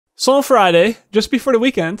So on Friday, just before the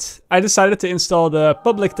weekend, I decided to install the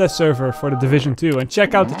public test server for the Division 2 and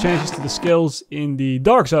check out the changes to the skills in the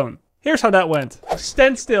Dark Zone. Here's how that went.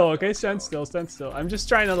 Stand still, okay? Stand still, stand still. I'm just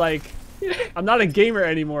trying to like... I'm not a gamer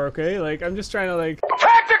anymore, okay? Like, I'm just trying to like...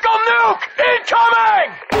 Tactical nuke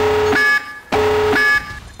incoming!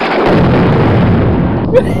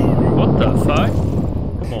 What the fuck?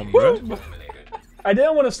 Come on, bro. I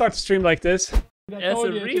didn't want to start the stream like this. There's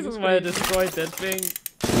a reason why I destroyed that thing.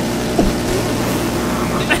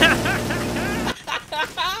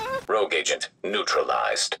 Rogue agent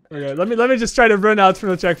neutralized. Okay, let me just try to run out from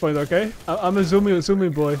the checkpoint, okay? I'm a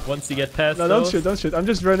zoomy boy. Once you get past No, don't shoot, don't shoot. I'm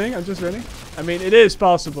just running, I mean, it is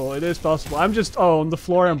possible, I'm just, on the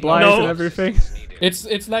floor and blind and everything.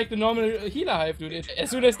 It's like the normal healer hive, dude. As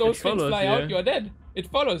soon as those things fly out, you're dead. It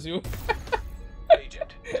follows you.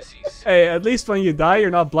 Hey, at least when you die, you're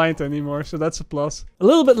not blind anymore, so that's a plus. A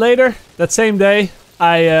little bit later, that same day,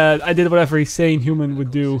 I did what every sane human would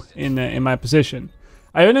do in my position.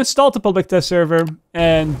 I uninstalled the public test server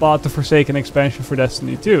and bought the Forsaken expansion for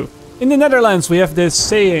Destiny 2. In the Netherlands, we have this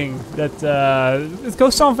saying that it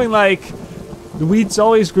goes something like, the weed's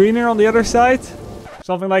always greener on the other side.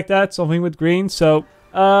 Something like that, something with green. So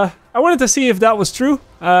I wanted to see if that was true.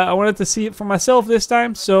 I wanted to see it for myself this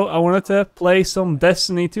time, so I wanted to play some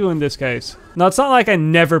Destiny 2 in this case. Now, it's not like I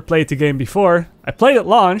never played the game before. I played at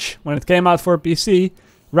launch, when it came out for PC,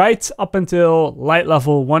 right up until light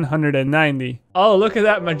level 190. Oh, look at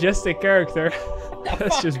that majestic character.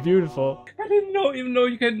 That's just beautiful. I didn't even know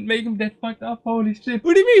you can make him that fucked up. Holy shit.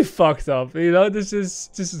 What do you mean fucked up? You know, this is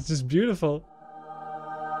just beautiful.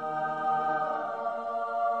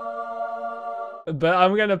 But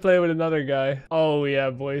I'm gonna play with another guy. Oh yeah,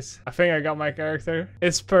 boys. I think I got my character.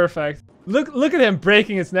 It's perfect. Look at him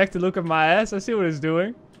breaking his neck to look at my ass. I see what he's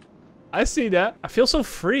doing. I see that. I feel so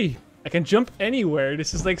free. I can jump anywhere.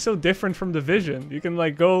 This is like so different from Division. You can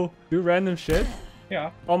like go do random shit. Yeah.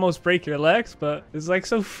 Almost break your legs, but it's like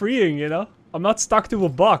so freeing, you know? I'm not stuck to a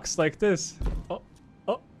box like this. Oh,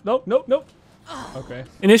 nope. Okay.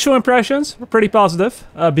 Initial impressions were pretty positive.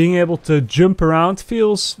 Being able to jump around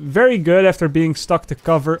feels very good after being stuck to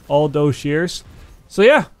cover all those years. So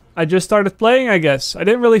yeah, I just started playing, I guess. I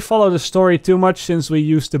didn't really follow the story too much since we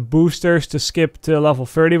used the boosters to skip to level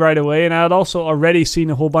 30 right away. And I had also already seen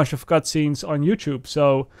a whole bunch of cutscenes on YouTube.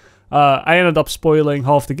 So I ended up spoiling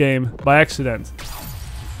half the game by accident.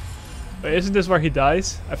 Wait, isn't this where he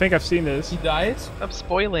dies? I think I've seen this. He dies? Stop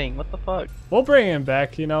spoiling, what the fuck? We'll bring him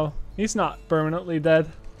back, you know. He's not permanently dead.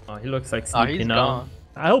 Oh, he looks like Oh, sleepy he's now. gone.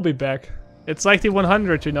 I'll be back. It's like the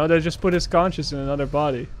 100, you know, they just put his conscience in another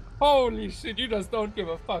body. Holy shit, you just don't give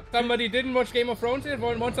a fuck. Somebody didn't watch Game of Thrones and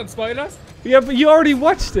wants some spoilers? Yeah, but you already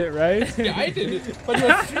watched it, right? Yeah, I did it. But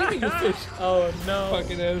you're streaming, you fish. Oh no.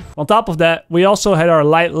 Fucking hell. On top of that, we also had our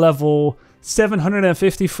light level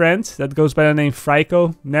 750 friend that goes by the name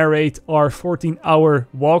Frico narrate our 14-hour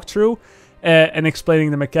walkthrough and explaining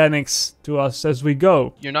the mechanics to us as we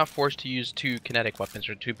go. You're not forced to use two kinetic weapons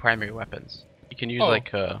or two primary weapons. You can use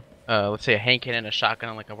like let's say a hand cannon, a shotgun,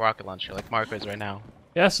 and like a rocket launcher, like Marco is right now.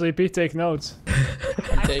 Yeah, Sleepy, take notes.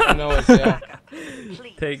 I'm taking notes, yeah.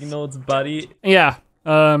 Take notes, buddy. Yeah,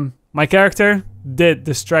 my character did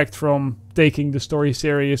distract from taking the story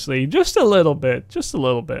seriously just a little bit,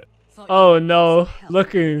 Oh no,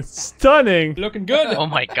 looking stunning. Looking good. Oh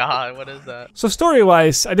my god, what is that? So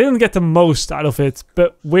story-wise, I didn't get the most out of it,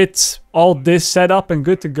 but with all this set up and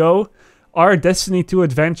good to go, our Destiny 2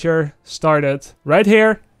 adventure started right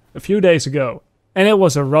here a few days ago. And it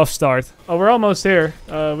was a rough start. Oh, we're almost here.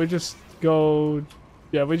 We just go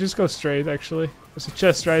straight actually. There's a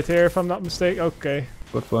chest right here if I'm not mistaken. Okay.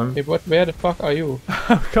 Good one. Hey, where the fuck are you?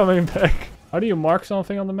 I'm coming back. How do you mark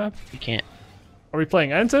something on the map? You can't. Are we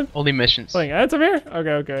playing Anthem? Only missions. Playing Anthem here?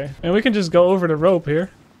 Okay. And we can just go over the rope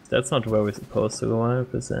here. That's not where we're supposed to go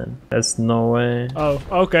 100%. There's no way. Oh,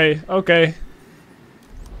 okay. Okay,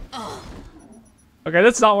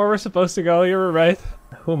 that's not where we're supposed to go. You're right.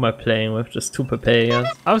 Who am I playing with? Just two papayas.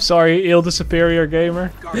 I'm sorry, Eel the Superior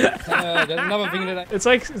Gamer. There's another thing that I... It's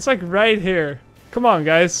like right here. Come on,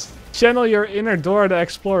 guys. Channel your inner Dora the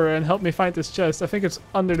Explorer and help me find this chest. I think it's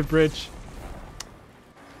under the bridge.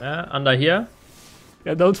 Yeah, under here.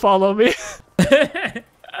 Yeah, don't follow me.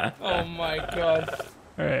 Oh my god.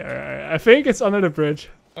 Alright. I think it's under the bridge.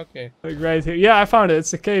 Okay. Like right here. Yeah, I found it.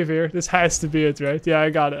 It's a cave here. This has to be it, right? Yeah, I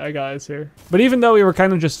got it. It's here. But even though we were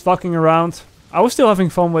kind of just fucking around, I was still having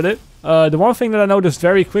fun with it. The one thing that I noticed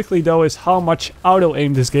very quickly though is how much auto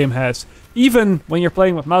aim this game has. Even when you're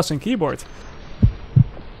playing with mouse and keyboard.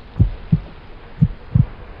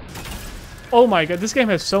 Oh my god, this game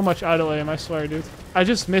has so much auto aim, I swear, dude. I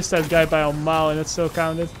just missed that guy by a mile and it still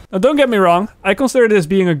counted. Now don't get me wrong, I consider this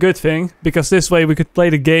being a good thing, because this way we could play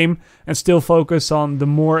the game and still focus on the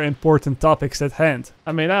more important topics at hand.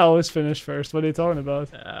 I mean, I always finish first, what are you talking about?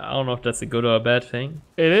 I don't know if that's a good or a bad thing.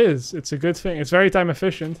 It is, it's a good thing, it's very time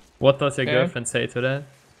efficient. What does your girlfriend say to that?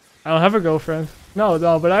 I don't have a girlfriend. No,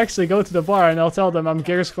 but I actually go to the bar and I'll tell them I'm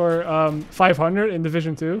gear score 500 in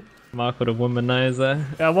Division 2. Marco the womanizer.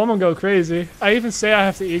 Yeah, woman go crazy. I even say I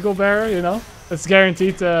have the eagle bearer, you know? It's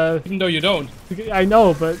guaranteed to... Even though you don't. I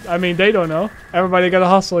know, but I mean, they don't know. Everybody gotta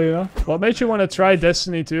hustle, you know? What made you want to try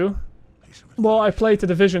Destiny 2? Well, I played the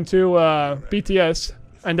Division 2 BTS,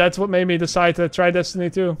 and that's what made me decide to try Destiny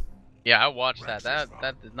 2. Yeah, I watched that.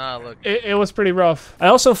 That did not look... It was pretty rough. I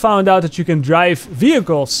also found out that you can drive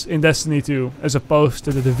vehicles in Destiny 2, as opposed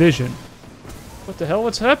to the Division. What the hell?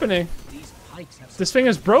 What's happening? This thing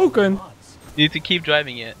is broken. You need to keep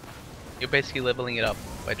driving it. You're basically leveling it up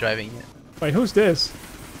by driving it. Wait, who's this?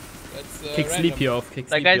 That's, Kick random. Sleepy off. Kick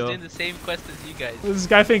That Sleepy guy's off. doing the same quest as you guys. What does this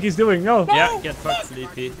guy think he's doing? No. Yeah, get fucked,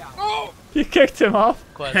 Sleepy. Oh! You kicked him off.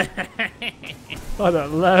 Quest. Oh,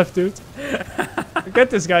 that laugh, dude.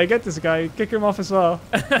 Get this guy, get this guy. Kick him off as well.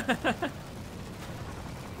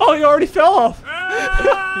 Oh, he already fell off. He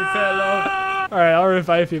fell off. Alright, I'll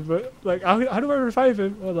revive him, but like, how do I revive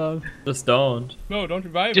him? Hold on. Just don't. No, don't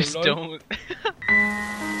revive Just him, lol. don't.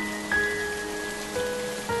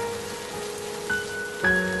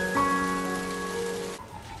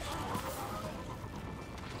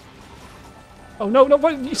 Oh no, no,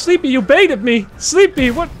 what? Sleepy, you baited me! Sleepy,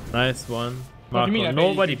 what? Nice one. What do you mean? I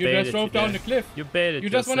Nobody baited you? You just baited drove down the cliff. You baited You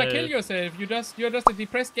just wanna kill yourself. yourself. You're just a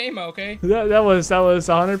depressed gamer, okay? That was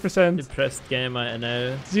 100%. Depressed gamer, I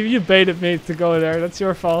know. You baited me to go there. That's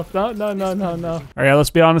your fault. No. Alright, let's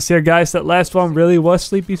be honest here, guys. That last one really was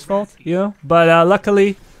Sleepy's fault, you know? But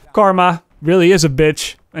luckily, Karma really is a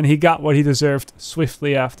bitch, and he got what he deserved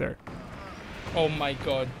swiftly after. Oh my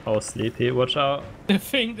god. Oh, Sleepy, watch out. The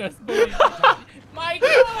thing that's bullying. My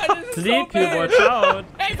god, this is Sleepy, so bad. watch out.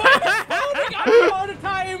 Hey, but it's falling all the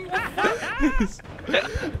time.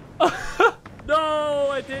 No,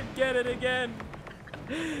 I didn't get it again.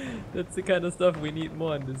 That's the kind of stuff we need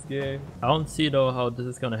more in this game. I don't see though how this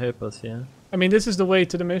is gonna help us here. I mean, this is the way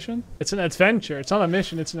to the mission. It's an adventure. It's not a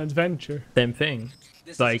mission, it's an adventure. Same thing.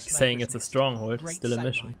 It's like saying it's a stronghold, it's still a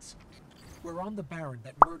mission. We're on the Baron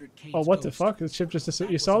that murdered Kane's Oh, what the ghost. fuck? The ship just...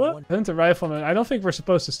 You saw that? Isn't a rifleman? I don't think we're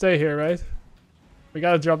supposed to stay here, right? We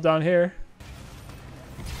gotta drop down here.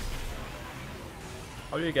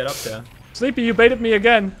 How do you get up there? Sleepy, you baited me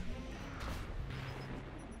again.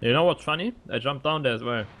 You know what's funny? I jumped down there as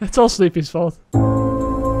well. It's all Sleepy's fault.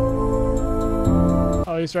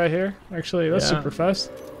 Oh, he's right here? Actually, that's Yeah. super fast.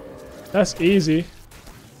 That's easy.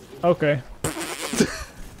 Okay.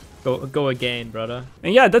 Go again, brother.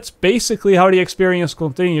 And yeah, that's basically how the experience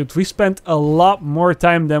continued. We spent a lot more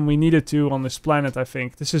time than we needed to on this planet, I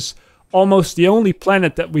think. This is almost the only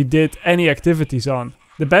planet that we did any activities on.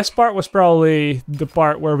 The best part was probably the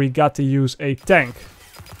part where we got to use a tank.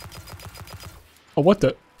 Oh, what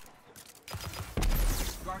the?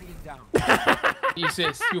 Guardian down.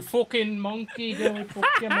 Jesus, you fucking monkey, go fuck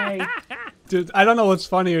your mate. Dude, I don't know what's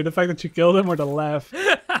funnier, the fact that you killed him or the laugh.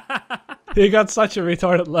 He got such a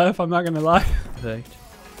retarded laugh, I'm not gonna lie. Perfect.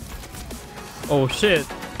 Oh shit.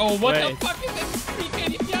 Oh, what Wait. the fuck is this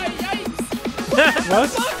freaking yikes? What?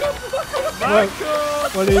 What?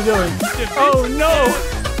 What are you doing? Oh no!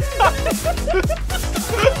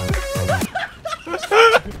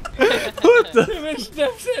 What the? They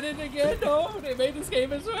said it again, no, they made this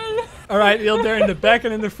game as well. Alright, they're in the back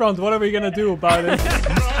and in the front. What are we gonna do about it?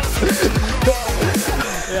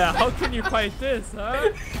 Yeah, how can you fight this, huh?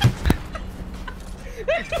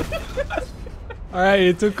 Alright,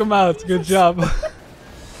 you took him out. Good job.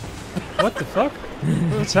 What the fuck?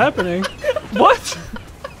 What's happening? What?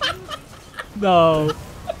 No.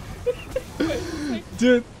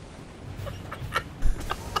 Dude.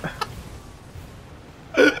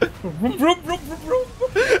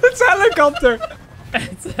 It's a helicopter!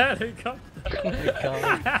 It's a helicopter.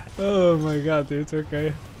 Oh my god, dude,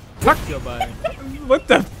 okay. Fuck your body. What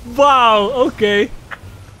the? Wow, okay.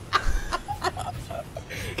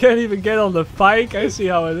 Can't even get on the bike. I see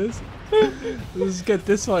how it is. Let's get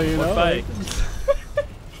this one, you know? Bike.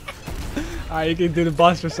 Alright, you can do the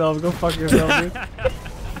boss yourself. Go fuck yourself, dude.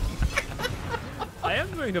 I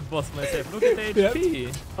am doing the boss myself. Look at the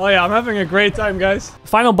HP. Oh yeah, I'm having a great time, guys.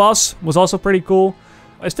 Final boss was also pretty cool.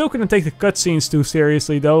 I still couldn't take the cutscenes too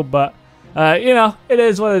seriously though, but you know, it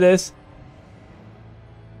is what it is.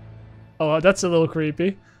 Oh, that's a little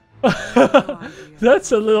creepy.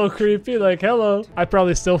 That's a little creepy, like, hello. I'd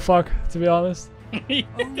probably still fuck, to be honest.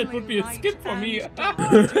 That would be a skip for me.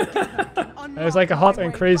 There's like a hot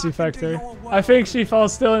and crazy factor. I think she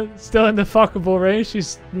falls still in the fuckable range.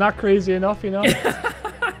 She's not crazy enough, you know?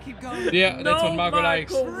 Yeah, that's what Marco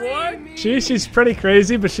likes. What? She's pretty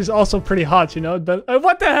crazy, but she's also pretty hot, you know? But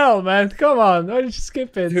what the hell, man? Come on, why did you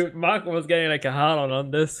skip it? Dude, Marco was getting like a hard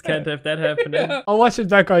on this. Can't have that happening. I'll watch it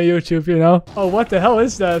back on YouTube, you know? Oh, what the hell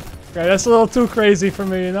is that? Okay, that's a little too crazy for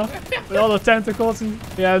me, you know? With all the tentacles and...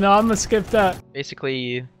 Yeah, no, I'm gonna skip that.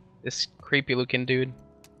 Basically, this creepy looking dude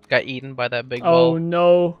got eaten by that big Oh ball.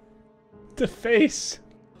 no. The face.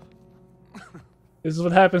 This is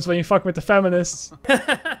what happens when you fuck with the feminists.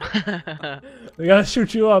 They gotta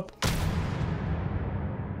shoot you up.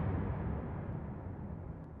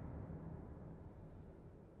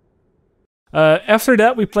 After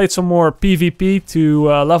that, we played some more PvP to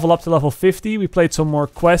level up to level 50. We played some more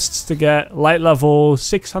quests to get light level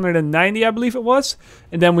 690, I believe it was.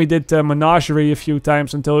 And then we did Menagerie a few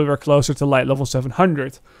times until we were closer to light level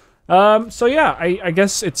 700. So yeah, I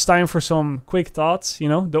guess it's time for some quick thoughts, you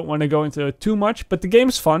know, don't want to go into it too much, but the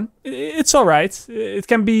game's fun. It's alright. It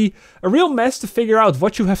can be a real mess to figure out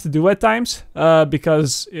what you have to do at times,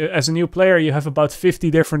 because as a new player you have about 50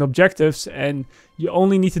 different objectives and you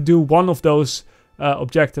only need to do one of those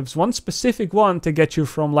objectives, one specific one to get you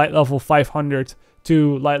from light level 500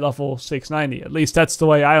 to light level 690. At least that's the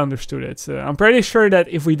way I understood it. I'm pretty sure that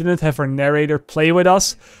if we didn't have our narrator play with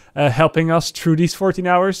us, helping us through these 14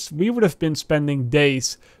 hours, we would have been spending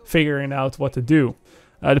days figuring out what to do.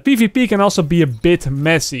 The PvP can also be a bit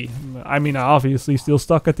messy. I mean, I obviously still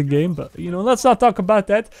stuck at the game, but, you know, let's not talk about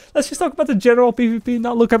that. Let's just talk about the general PvP,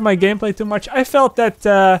 not look at my gameplay too much. I felt that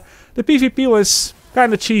the PvP was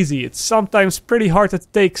kind of cheesy. It's sometimes pretty hard to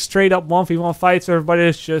take straight up 1v1 fights. Everybody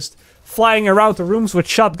is just flying around the rooms with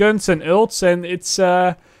shotguns and ults, and it's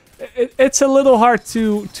a little hard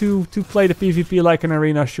to play the PvP like an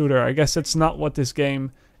arena shooter. I guess that's not what this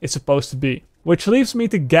game is supposed to be. Which leaves me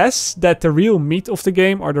to guess that the real meat of the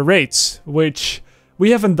game are the raids, which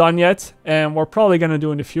we haven't done yet, and we're probably gonna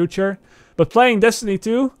do in the future. But playing Destiny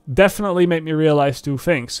 2 definitely made me realize two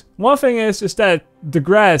things. One thing is that the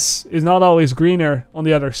grass is not always greener on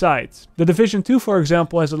the other side. The Division 2, for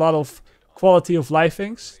example, has a lot of quality of life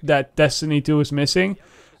things that Destiny 2 is missing.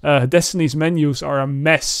 Destiny's menus are a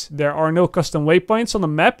mess. There are no custom waypoints on the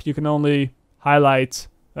map. You can only highlight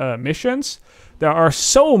missions. There are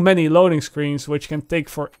so many loading screens which can take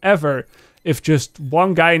forever if just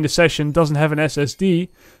one guy in the session doesn't have an SSD.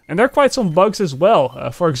 And there are quite some bugs as well.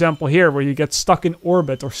 For example here, where you get stuck in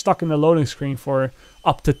orbit or stuck in the loading screen for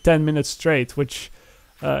up to 10 minutes straight, which,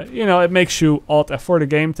 you know, it makes you Alt F4 the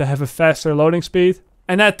game to have a faster loading speed.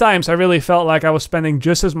 And at times, I really felt like I was spending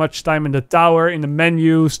just as much time in the tower, in the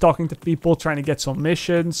menus, talking to people, trying to get some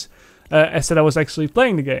missions, as that I was actually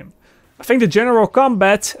playing the game. I think the general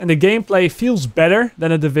combat and the gameplay feels better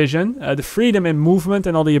than a Division. The freedom in movement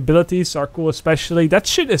and all the abilities are cool especially. That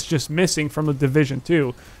shit is just missing from the Division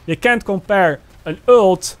 2. You can't compare an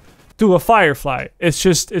ult to a Firefly. It's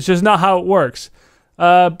just not how it works.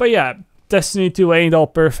 But yeah, Destiny 2 ain't all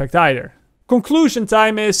perfect either. Conclusion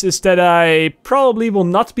time is that I probably will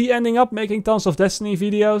not be ending up making tons of Destiny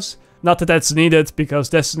videos. Not that that's needed, because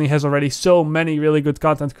Destiny has already so many really good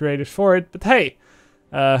content creators for it. But hey,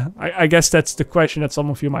 I guess that's the question that some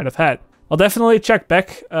of you might have had. I'll definitely check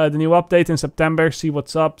back the new update in September, see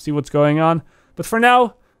what's up, see what's going on. But for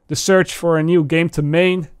now, the search for a new game to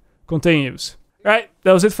main continues. Alright,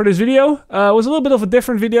 that was it for this video. It was a little bit of a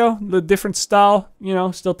different video, a different style, you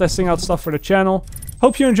know, still testing out stuff for the channel.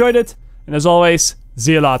 Hope you enjoyed it. And as always,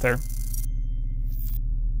 see you later.